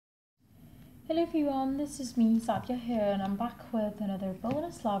Hello everyone, this is me Sadia here and I'm back with another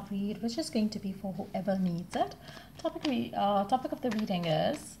bonus love read which is going to be for whoever needs it. Topic of the reading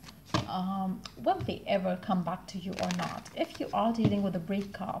is will they ever come back to you or not? If you are dealing with a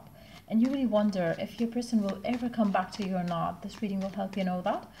breakup and you really wonder if your person will ever come back to you or not, this reading will help you know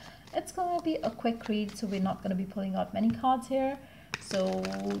that. It's going to be a quick read, so we're not going to be pulling out many cards here. So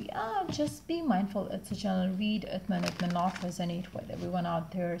yeah, just be mindful. It's a general read. It may not resonate with everyone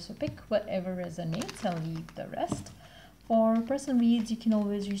out there. So pick whatever resonates and leave the rest. For person reads, you can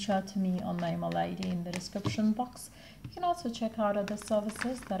always reach out to me on my email ID in the description box. You can also check out other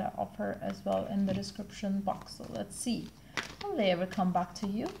services that I offer as well in the description box. So let's see. Will they ever come back to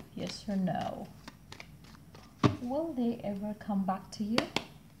you? Yes or no? Will they ever come back to you?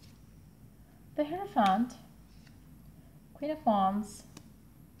 The Hierophant, Queen of Wands,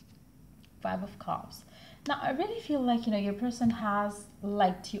 Five of Cups. Now, I really feel like, your person has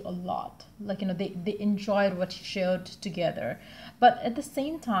liked you a lot. Like, they enjoyed what you shared together. But at the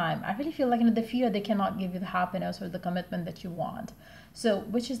same time, I really feel like, they fear they cannot give you the happiness or the commitment that you want. So,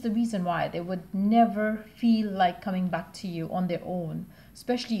 which is the reason why they would never feel like coming back to you on their own.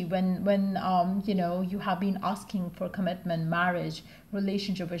 Especially when you have been asking for commitment, marriage,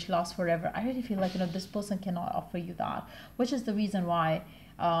 relationship which lasts forever. I really feel like, this person cannot offer you that. Which is the reason why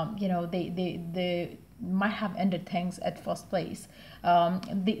they might have ended things at first place.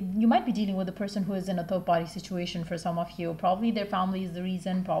 You might be dealing with a person who is in a third party situation for some of you. Probably their family is the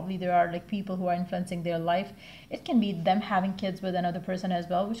reason. Probably there are like people who are influencing their life. It can be them having kids with another person as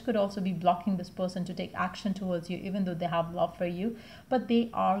well, which could also be blocking this person to take action towards you, even though they have love for you. But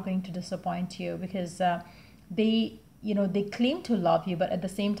they are going to disappoint you because they claim to love you, but at the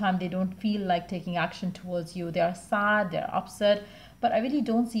same time they don't feel like taking action towards you. They are sad, they're upset, but I really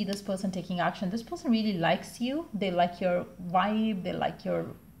don't see this person taking action. This person really likes you. They like your vibe, they like your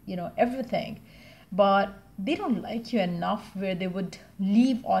everything, but they don't like you enough where they would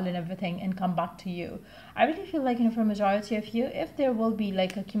leave all and everything and come back to you. I really feel like, for a majority of you, if there will be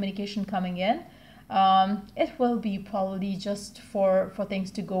like a communication coming in, it will be probably just for things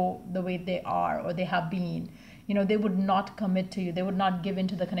to go the way they are or they have been. They would not commit to you. They would not give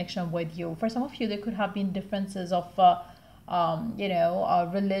into the connection with you. For some of you, there could have been differences of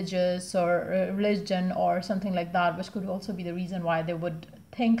religious or religion or something like that, which could also be the reason why they would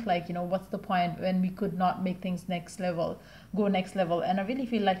think like, what's the point when we could not make things go next level. And I really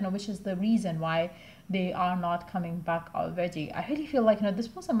feel like, which is the reason why they are not coming back already. I really feel like, this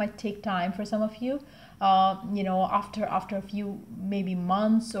person might take time for some of you. After a few maybe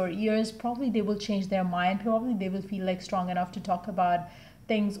months or years, probably they will change their mind. Probably they will feel like strong enough to talk about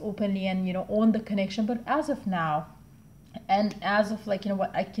things openly and, own the connection. But as of now, and as of like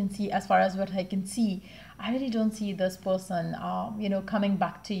what I can see, as far as what I can see, I really don't see this person coming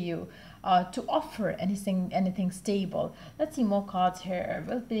back to you to offer anything stable. Let's see more cards here.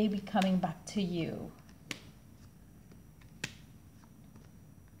 Will they be coming back to you?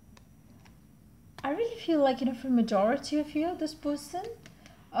 I really feel like for majority of you, this person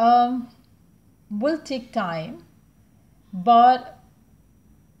will take time, but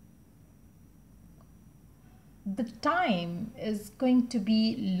the time is going to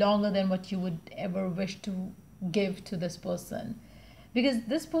be longer than what you would ever wish to give to this person, because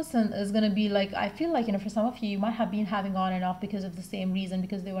this person is going to be like, I feel like for some of you, you might have been having on and off because of the same reason,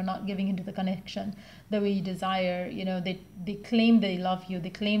 because they were not giving into the connection the way you desire. They claim they love you, they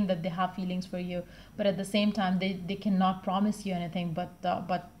claim that they have feelings for you, but at the same time they cannot promise you anything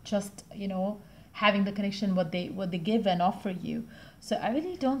but just having the connection what they give and offer you. So I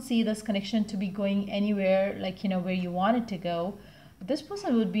really don't see this connection to be going anywhere like where you want it to go. This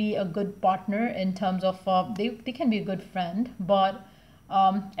person would be a good partner in terms of they can be a good friend, but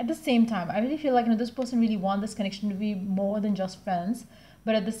at the same time I really feel like this person really want this connection to be more than just friends,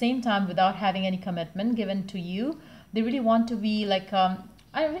 but at the same time without having any commitment given to you. They really want to be like I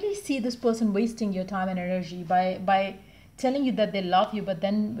really see this person wasting your time and energy by telling you that they love you, but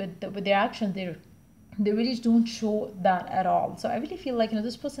then with their actions they really don't show that at all. So I really feel like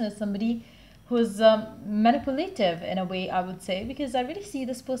this person is somebody who's manipulative in a way, I would say, because I really see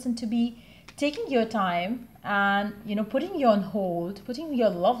this person to be taking your time and putting you on hold, putting your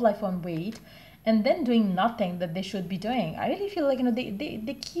love life on wait, and then doing nothing that they should be doing. I really feel like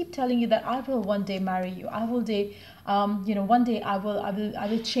they keep telling you that I will one day marry you, I will one day I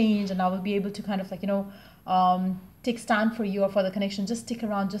will change and I will be able to kind of like take stand for you or for the connection, just stick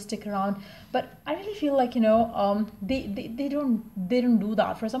around, just stick around. But I really feel like, they don't do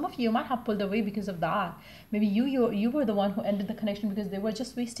that. For some of you, you might have pulled away because of that. Maybe you were the one who ended the connection because they were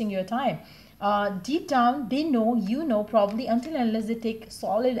just wasting your time. Deep down, they know, probably, until and unless they take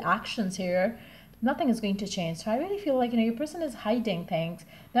solid actions here, nothing is going to change. So I really feel like, your person is hiding things.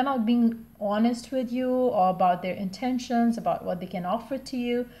 They're not being honest with you or about their intentions, about what they can offer to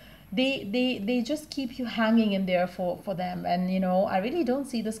you. They just keep you hanging in there for them. And I really don't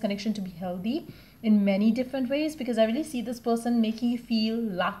see this connection to be healthy in many different ways, because I really see this person making you feel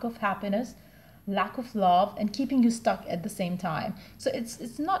lack of happiness, lack of love, and keeping you stuck at the same time. So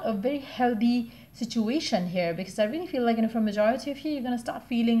it's not a very healthy situation here, because I really feel like, for majority of you, you're going to start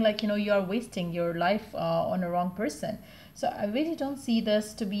feeling like, you are wasting your life on a wrong person. So I really don't see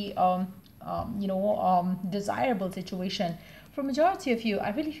this to be desirable situation. For majority of you,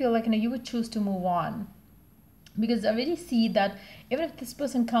 I really feel like, you would choose to move on, because I really see that even if this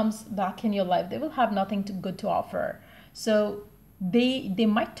person comes back in your life, they will have nothing good to offer. So they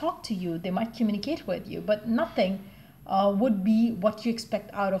might talk to you, they might communicate with you, but nothing would be what you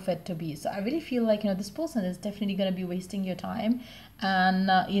expect out of it to be. So I really feel like, this person is definitely going to be wasting your time, and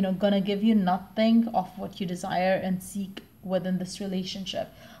going to give you nothing of what you desire and seek within this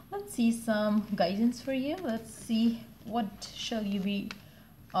relationship. Let's see some guidance for you. Let's see, what shall you be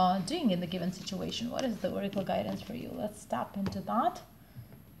doing in the given situation? What is the oracle guidance for you? Let's tap into that.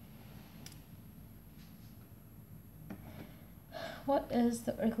 What is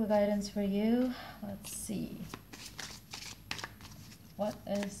the oracle guidance for you? Let's see. What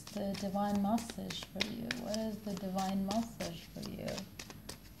is the divine message for you? What is the divine message for you?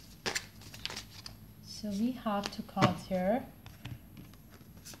 So we have two cards here.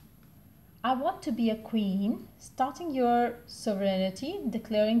 I want to be a queen, starting your sovereignty,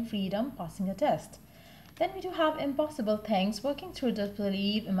 declaring freedom, passing a test. Then we do have impossible things, working through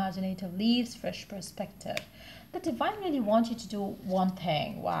disbelief, imaginative leaves, fresh perspective. The divine really wants you to do one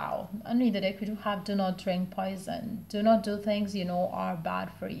thing. Wow. Underneath the deck, we do have do not drink poison. Do not do things are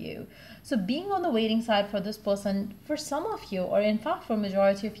bad for you. So being on the waiting side for this person, for some of you, or in fact for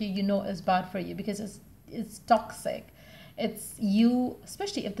majority of you, is bad for you, because it's toxic. It's you,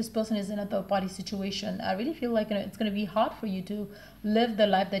 especially if this person is in a third party situation. I really feel like it's going to be hard for you to live the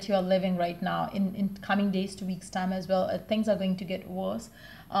life that you are living right now in coming days to weeks time as well. Things are going to get worse.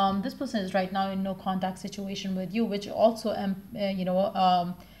 This person is right now in no contact situation with you, which also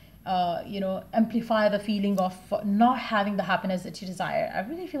amplify the feeling of not having the happiness that you desire. I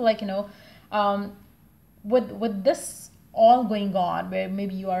really feel like with this all going on, where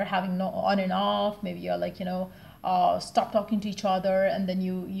maybe you are having no on and off, maybe you're like stop talking to each other, and then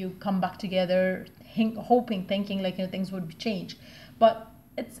you come back together, thinking like things would change, but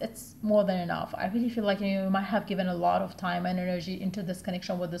it's more than enough. I really feel like you might have given a lot of time and energy into this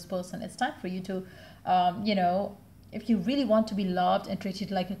connection with this person. It's time for you to if you really want to be loved and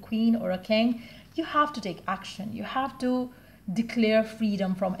treated like a queen or a king, you have to take action. You have to declare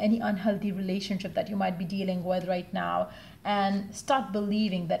freedom from any unhealthy relationship that you might be dealing with right now, and start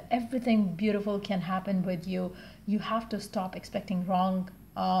believing that everything beautiful can happen with you. You have to stop expecting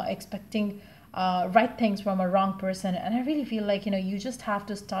right things from a wrong person. And I really feel like you just have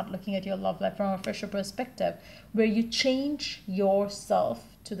to start looking at your love life from a fresher perspective, where you change yourself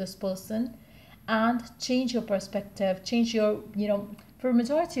to this person and change your perspective, change your for a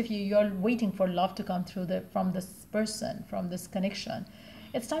majority of you, you're waiting for love to come through from this person, from this connection.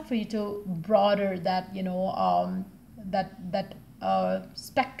 It's time for you to broader that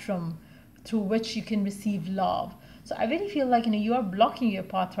spectrum through which you can receive love. So I really feel like you are blocking your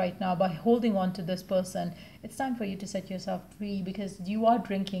path right now by holding on to this person. It's time for you to set yourself free, because you are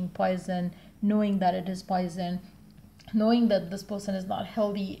drinking poison, knowing that it is poison, knowing that this person is not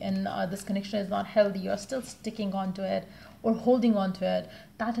healthy and this connection is not healthy. You're still sticking on to it or holding on to it.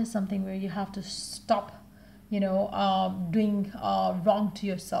 That is something where you have to stop doing wrong to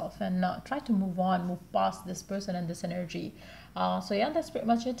yourself, and try to move past this person and this energy. So yeah, that's pretty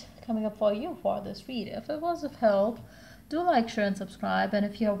much it coming up for you for this read. If it was of help, do like, share, and subscribe. And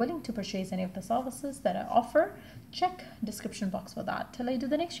if you are willing to purchase any of the services that I offer, check description box for that. Till I do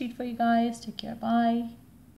the next read for you guys, take care, bye.